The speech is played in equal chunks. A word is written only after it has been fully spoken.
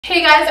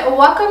Hey guys,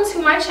 welcome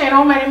to my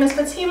channel. My name is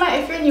Fatima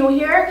if you're new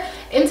here.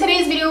 In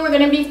today's video, we're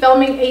going to be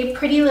filming a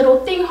Pretty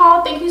Little Thing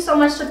haul. Thank you so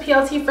much to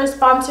PLT for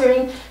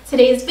sponsoring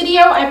today's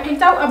video. I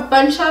picked out a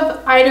bunch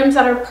of items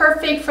that are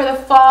perfect for the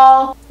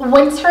fall,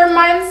 winter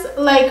months,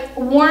 like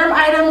warm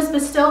items,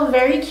 but still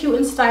very cute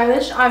and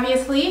stylish,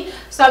 obviously.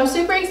 So I'm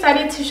super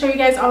excited to show you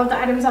guys all of the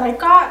items that I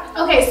got.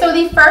 Okay, so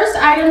the first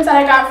items that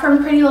I got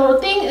from Pretty Little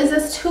Thing is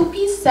this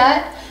two-piece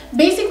set.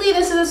 Basically,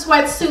 this is a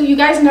sweatsuit. You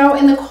guys know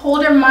in the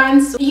colder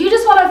months, you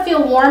just want to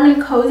feel warm and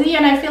cozy,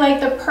 and I feel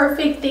like the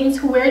perfect thing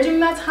to wear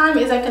during that time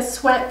is like a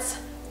sweat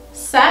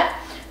set.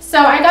 So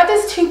I got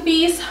this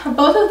two-piece.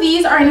 Both of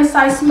these are in a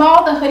size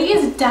small. The hoodie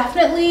is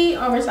definitely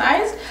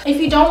oversized.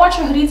 If you don't want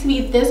your hoodie to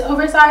be this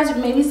oversized,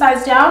 maybe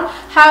size down.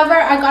 However,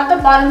 I got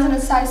the bottoms in a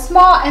size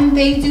small and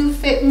they do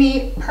fit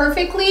me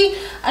perfectly.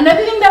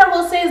 Another thing that I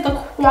will say is the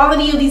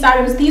quality of these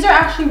items. These are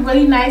actually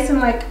really nice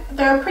and like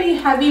they're a pretty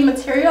heavy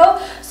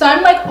material. So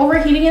I'm like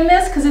overheating in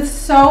this because it's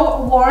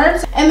so warm.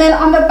 And then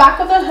on the back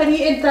of the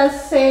hoodie, it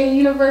does say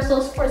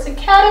Universal Sports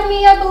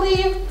Academy, I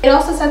believe. It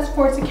also says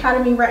Sports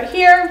Academy right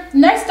here.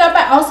 Next up,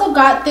 I also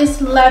got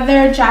this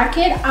leather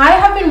jacket. I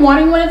have been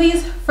wanting one of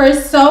these for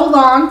so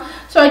long.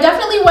 So I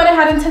definitely went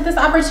ahead and took this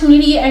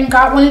opportunity and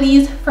got one of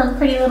these from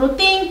Pretty Little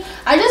Thing.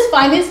 I just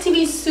find this to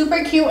be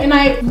super cute and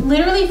I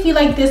literally feel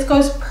like this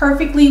goes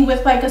perfectly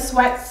with like a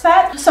sweat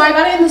set. So I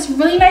got it in this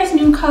really nice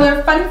nude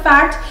color. Fun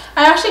fact,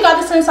 I actually got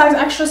this in a size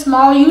extra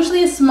small.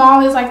 Usually a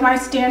small is like my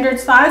standard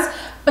size,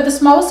 but the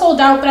small was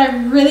sold out, but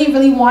I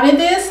really wanted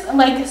this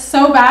like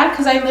so bad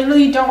because I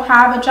literally don't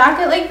have a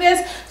jacket like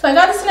this. So I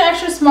got this in an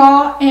extra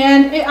small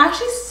and it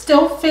actually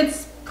still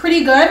fits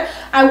pretty good.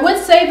 I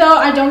would say though,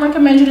 I don't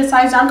recommend you to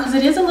size down because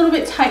it is a little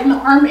bit tight in the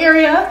arm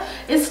area.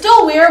 It's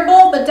still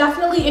wearable, but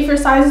definitely if your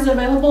size is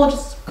available,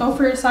 just go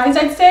for your size,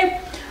 I'd say.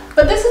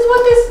 But this is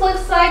what this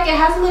looks like. It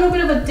has a little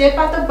bit of a dip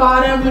at the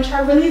bottom, which I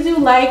really do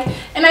like.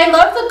 And I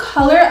love the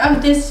color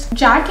of this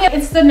jacket.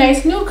 It's the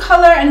nice nude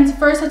color and it's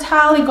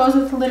versatile. It goes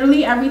with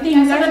literally everything.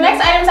 So the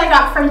next items I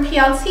got from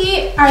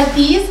PLT are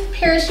these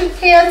parachute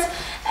pants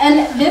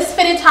and this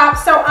fitted top.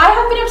 So I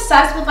have been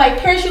obsessed with like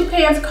parachute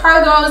pants,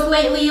 cargos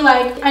lately.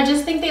 Like I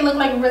just think they look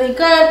like really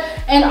good,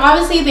 and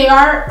obviously they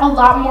are a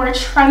lot more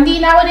trendy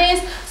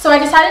nowadays. So I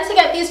decided to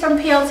get these from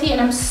PLT and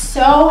I'm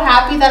so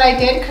happy that I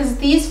did because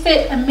these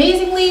fit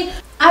amazingly.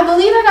 I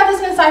believe I got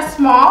this in a size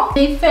small.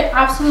 They fit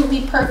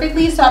absolutely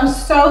perfectly, so I'm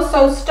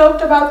so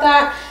stoked about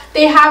that.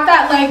 They have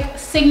that like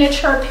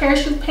signature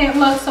parachute pant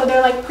look, so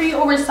they're like pretty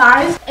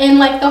oversized in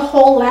like the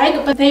whole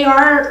leg, but they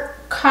are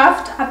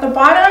cuffed at the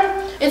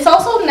bottom. It's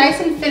also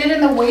nice and fitted in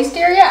the waist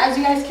area, as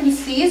you guys can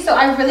see, so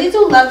I really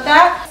do love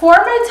that. For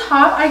my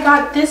top, I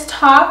got this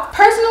top.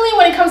 Personally,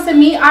 when it comes to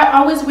me, I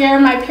always wear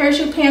my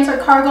parachute pants or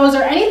cargos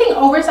or anything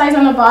oversized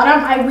on the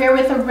bottom. I wear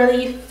with a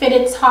really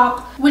fitted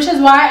top, which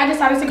is why I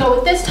decided to go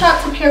with this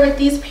top to pair with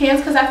these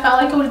pants because I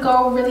felt like it would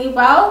go really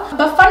well.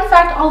 But fun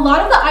fact, a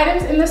lot of the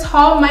items in this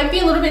haul might be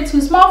a little bit too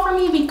small for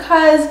me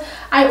because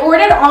I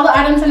ordered all the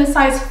items in a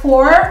size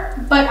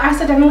 4, but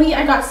accidentally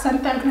I got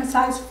sent them in a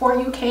size 4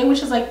 UK,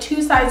 which is like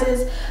 2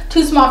 sizes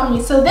too small for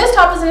me. So this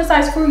top is in a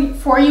size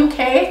 4 UK.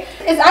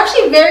 It's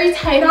actually very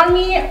tight on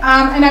me,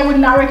 and I would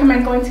not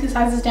recommend going 2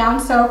 sizes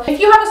down. So if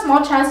you have a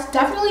small chest,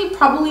 definitely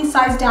probably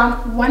size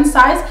down 1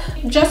 size,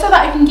 just so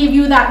that I can give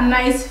you that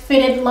nice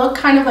fitted look,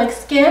 kind of like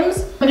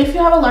Skims. But if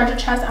you have a larger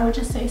chest, I would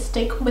just say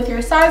stick with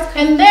your size.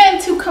 And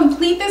then to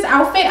complete this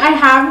outfit, I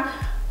have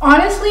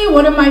honestly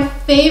one of my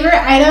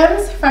favorite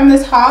items from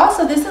this haul.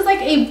 So this is like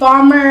a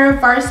bomber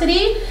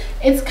varsity.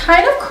 It's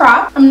kind of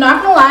cropped. I'm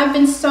not gonna lie, I've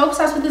been so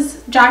obsessed with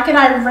this jacket.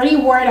 I already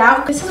wore it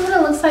out. This is what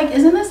it looks like.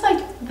 Isn't this like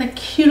the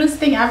cutest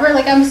thing ever?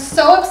 Like I'm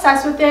so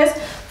obsessed with this.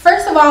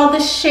 First of all, the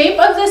shape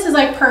of this is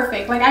like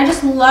perfect. Like I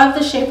just love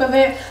the shape of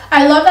it.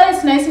 I love that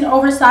it's nice and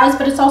oversized,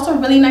 but it's also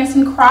really nice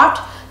and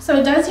cropped. So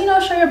it does, you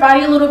know, show your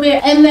body a little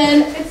bit. And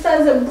then it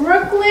says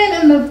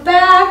Brooklyn in the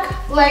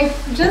back, like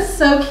just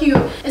so cute.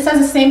 It says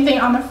the same thing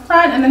on the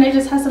front, and then it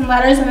just has some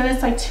letters, and then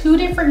it's like 2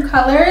 different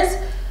colors.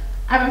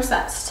 I'm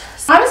obsessed.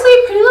 Honestly,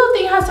 Pretty Little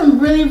Thing has some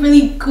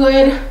really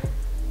good,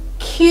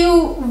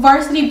 cute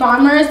varsity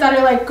bombers that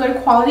are like good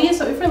quality.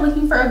 So if you're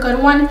looking for a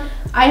good one,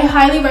 I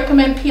highly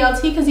recommend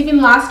PLT because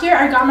even last year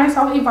I got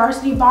myself a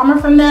varsity bomber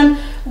from them,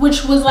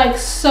 which was like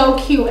so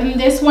cute, and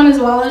this one as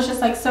well is just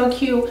like so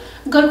cute,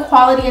 good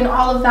quality and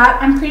all of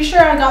that. I'm pretty sure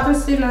I got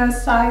this in a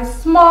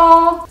size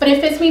small, but it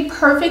fits me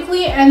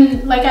perfectly,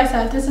 and like I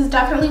said, this is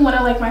definitely one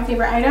of like my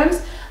favorite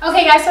items.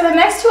 Okay guys, so the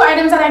next 2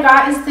 items that I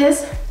got is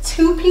this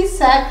two-piece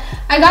set.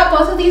 I got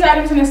both of these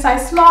items in a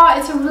size small.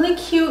 It's a really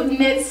cute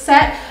knit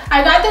set.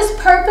 I got this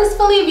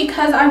purposefully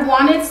because I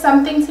wanted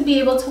something to be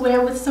able to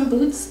wear with some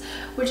boots,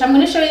 which I'm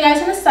going to show you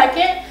guys in a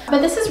second.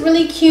 But this is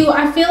really cute.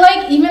 I feel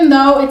like even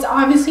though it's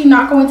obviously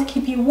not going to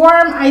keep you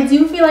warm, I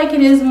do feel like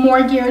it is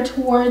more geared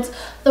towards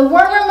the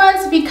warmer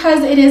months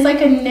because it is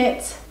like a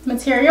knit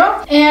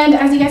material. And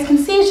as you guys can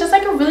see, it's just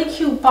like a really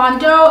cute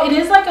bandeau. It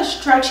is like a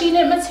stretchy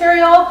knit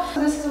material.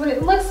 So this is what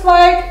it looks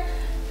like.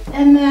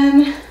 And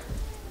then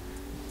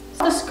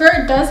The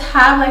skirt does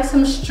have like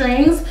some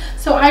strings,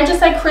 so I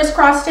just like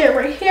crisscrossed it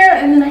right here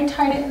and then I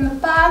tied it in the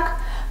back.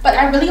 But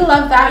I really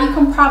love that. You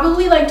can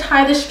probably like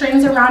tie the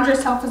strings around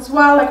yourself as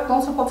well, like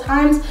multiple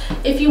times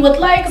if you would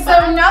like.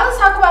 So now let's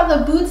talk about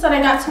the boots that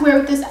I got to wear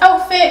with this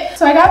outfit.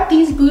 So I got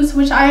these boots,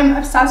 which I am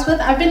obsessed with.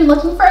 I've been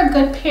looking for a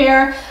good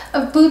pair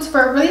of boots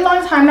for a really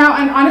long time now,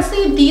 and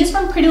honestly these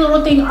from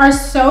Prettylittlething are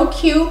so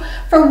cute.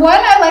 For one,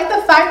 I like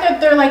the fact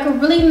that they're like a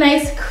really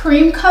nice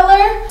cream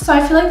color, so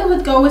I feel like they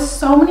would go with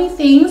so many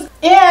things.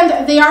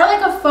 And they are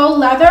like a faux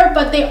leather,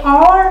 but they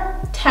are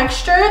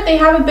textured. They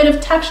have a bit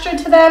of texture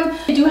to them.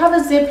 They do have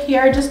a zip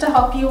here just to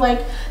help you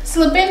like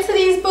slip into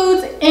these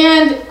boots,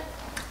 and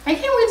I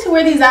can't wait to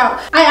wear these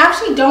out. I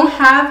actually don't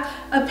have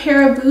a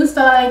pair of boots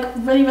that I like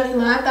really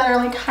love that are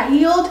like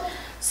high-heeled,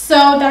 so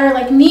that are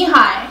like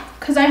knee-high,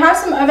 because I have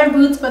some other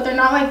boots but they're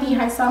not like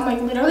knee-high. So I'm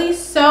like literally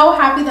so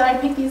happy that I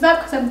picked these up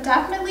because I'm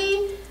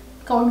definitely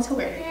going to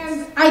wear it.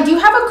 And I do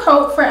have a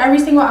coat for every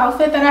single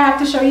outfit that I have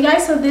to show you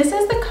guys. So this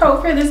is the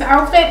coat for this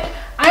outfit.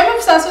 I'm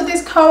obsessed with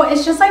this coat.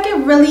 It's just like a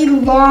really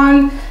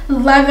long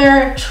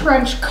leather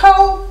trench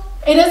coat.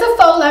 It is a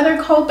faux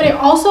leather coat,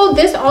 but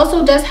this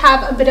also does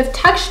have a bit of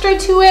texture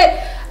to it.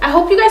 I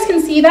hope you guys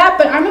can see that,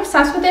 but I'm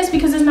obsessed with this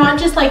because it's not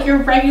just like your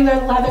regular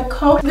leather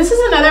coat. This is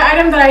another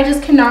item that I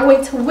just cannot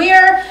wait to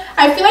wear.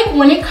 I feel like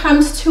when it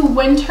comes to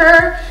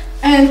winter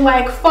and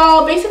like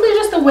fall, basically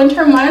just the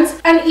winter months,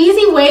 an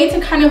easy way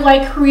to kind of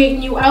like create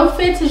new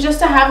outfits is just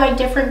to have like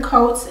different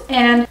coats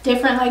and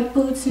different like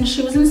boots and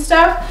shoes and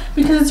stuff,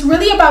 because it's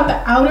really about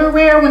the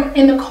outerwear when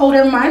in the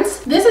colder months.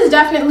 This is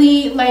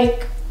definitely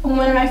like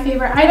one of my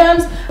favorite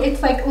items.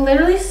 It's like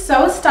literally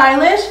so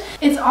stylish.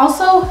 It's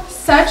also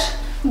such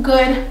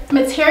good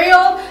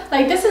material.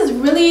 Like this is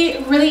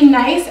really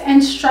nice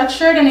and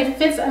structured, and it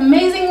fits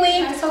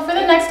amazingly. So for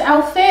the next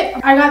outfit,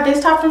 I got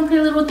this top from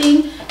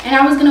Prettylittlething, and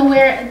I was gonna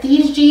wear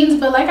these jeans,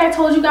 but like I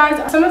told you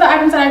guys, some of the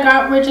items that I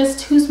got were just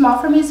too small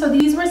for me. So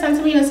these were sent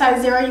to me in a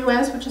size 0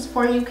 US, which is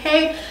 4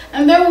 UK,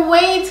 and they're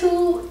way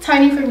too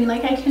tiny for me.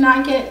 Like I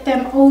cannot get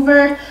them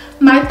over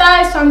my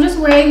thighs, so I'm just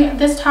wearing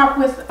this top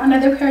with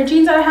another pair of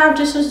jeans that I have,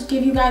 just to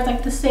give you guys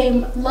like the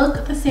same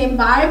look, the same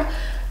vibe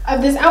of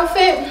this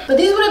outfit. But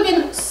these would have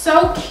been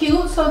so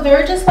cute. So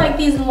they're just like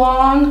these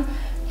long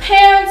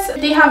pants.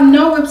 They have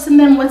no rips in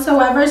them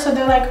whatsoever, so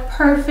they're like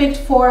perfect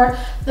for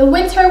the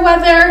winter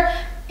weather.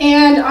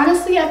 And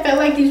honestly, I felt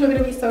like these were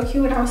gonna be so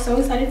cute, and I was so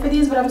excited for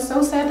these, but I'm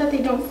so sad that they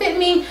don't fit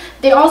me.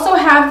 They also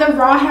have the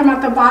raw hem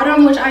at the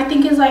bottom, which I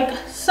think is like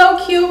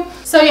so cute.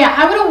 So yeah,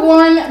 I would have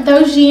worn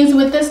those jeans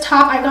with this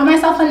top. I got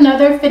myself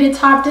another fitted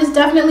top. This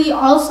definitely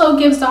also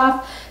gives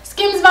off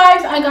Skims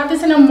vibes. I got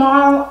this in a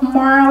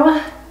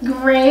marl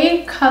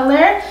gray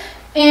color,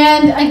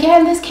 and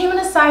again this came in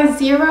a size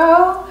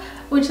 0,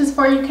 which is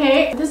 4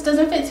 UK. This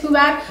doesn't fit too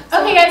bad.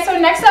 Okay guys, so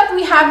next up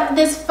we have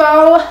this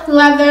faux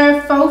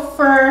leather faux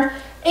fur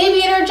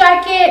aviator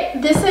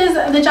jacket. This is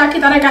the jacket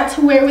that I got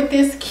to wear with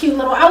this cute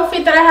little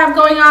outfit that I have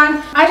going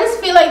on. I just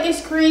feel like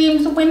this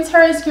screams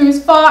winter, it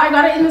screams fall. I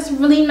got it in this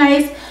really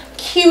nice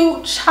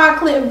cute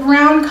chocolate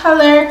brown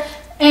color,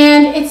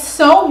 and it's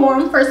so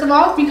warm, first of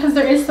all, because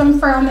there is some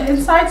fur on the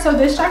inside. So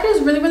this jacket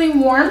is really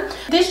warm.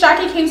 This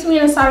jacket came to me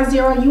in a size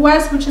 0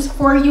 US, which is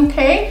 4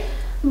 UK,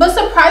 but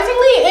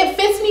surprisingly it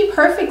fits me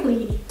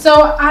perfectly.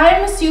 So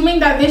I'm assuming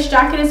that this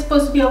jacket is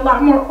supposed to be a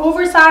lot more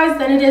oversized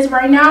than it is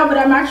right now, but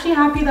I'm actually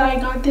happy that I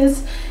got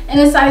this in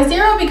a size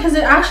 0 because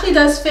it actually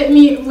does fit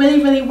me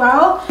really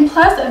well. And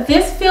plus,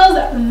 this feels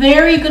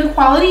very good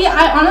quality.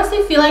 I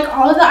honestly feel like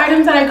all of the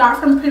items that I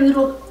got from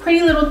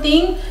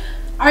Prettylittlething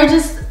are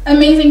just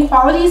amazing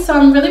quality, so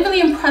I'm really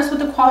impressed with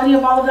the quality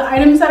of all of the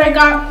items that I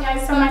got.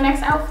 Guys, so my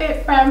next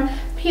outfit from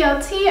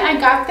PLT, I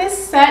got this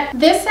set.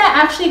 This set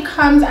actually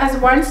comes as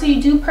one, so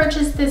you do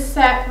purchase this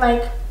set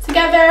like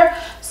together.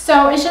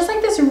 So it's just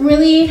like this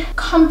really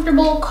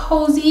comfortable,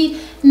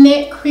 cozy,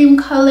 knit cream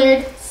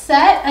colored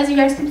set. As you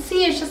guys can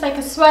see, it's just like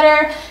a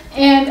sweater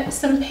and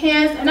some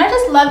pants, and I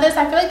just love this.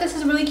 I feel like this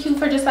is really cute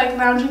for just like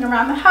lounging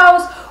around the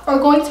house or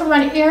going to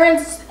run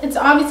errands. It's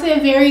obviously a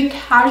very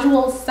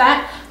casual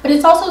set, but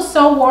it's also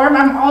so warm.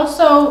 I'm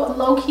also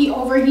low-key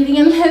overheating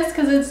in this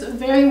because it's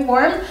very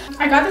warm.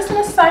 I got this in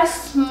a size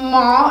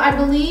small, I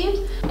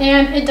believe,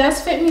 and it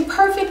does fit me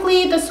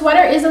perfectly. The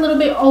sweater is a little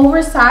bit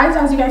oversized,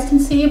 as you guys can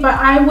see, but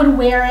I would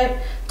wear it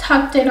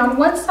tucked in on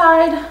one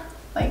side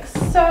like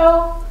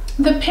so.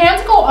 The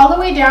pants go all the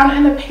way down,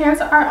 and the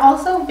pants are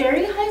also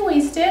very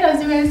high-waisted,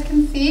 as you guys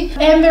can see,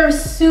 and they're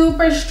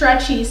super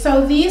stretchy.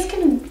 So these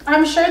can,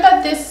 I'm sure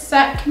that this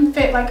set can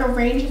fit like a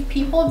range of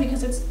people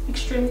because it's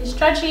extremely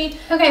stretchy.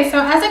 Okay, so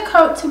as a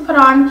coat to put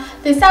on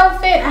this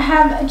outfit, I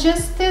have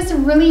just this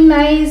really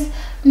nice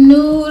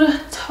nude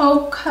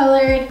taupe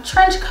colored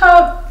trench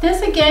coat.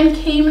 This again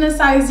came in a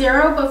size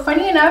 0, but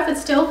funny enough, it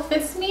still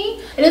fits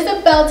me. It is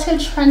a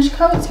belted trench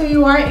coat, so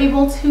you are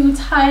able to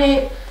tie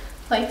it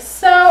like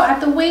so at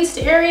the waist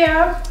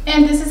area,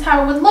 and this is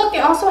how it would look.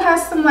 It also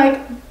has some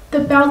like the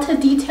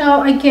belted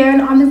detail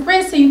again on the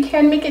wrist, so you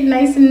can make it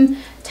nice and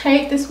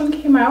tight this one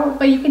came out,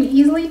 but you can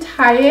easily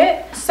tie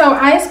it. So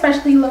I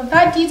especially love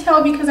that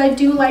detail because I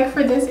do like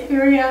for this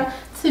area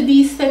to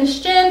be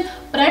cinched in.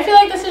 But I feel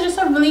like this is just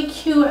a really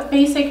cute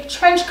basic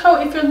trench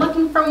coat if you're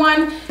looking for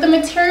one. The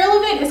material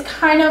of it is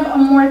kind of a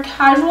more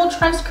casual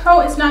trench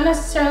coat. It's not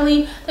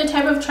necessarily the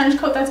type of trench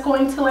coat that's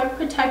going to like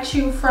protect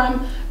you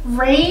from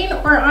rain,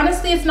 or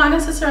honestly it's not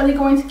necessarily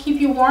going to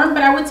keep you warm,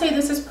 but I would say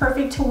this is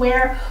perfect to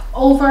wear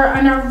over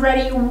an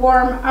already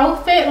warm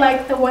outfit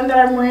like the one that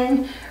I'm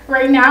wearing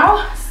right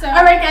now. So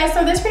alright guys,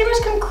 so this pretty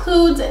much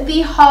concludes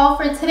the haul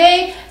for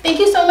today. Thank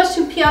you so much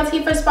to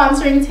PLT for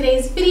sponsoring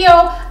today's video.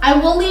 I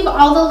will leave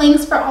all the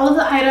links for all of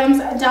the items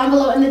down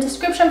below in the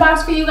description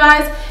box for you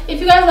guys. If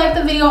you guys like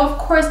the video, of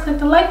course click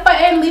the like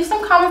button, leave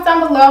some comments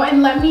down below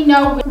and let me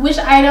know which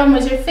item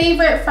was your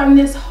favorite from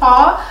this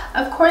haul.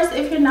 Of course,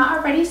 if you're not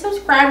already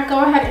subscribed,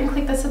 go ahead and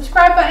click the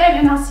subscribe button,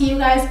 and I'll see you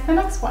guys in the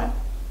next one.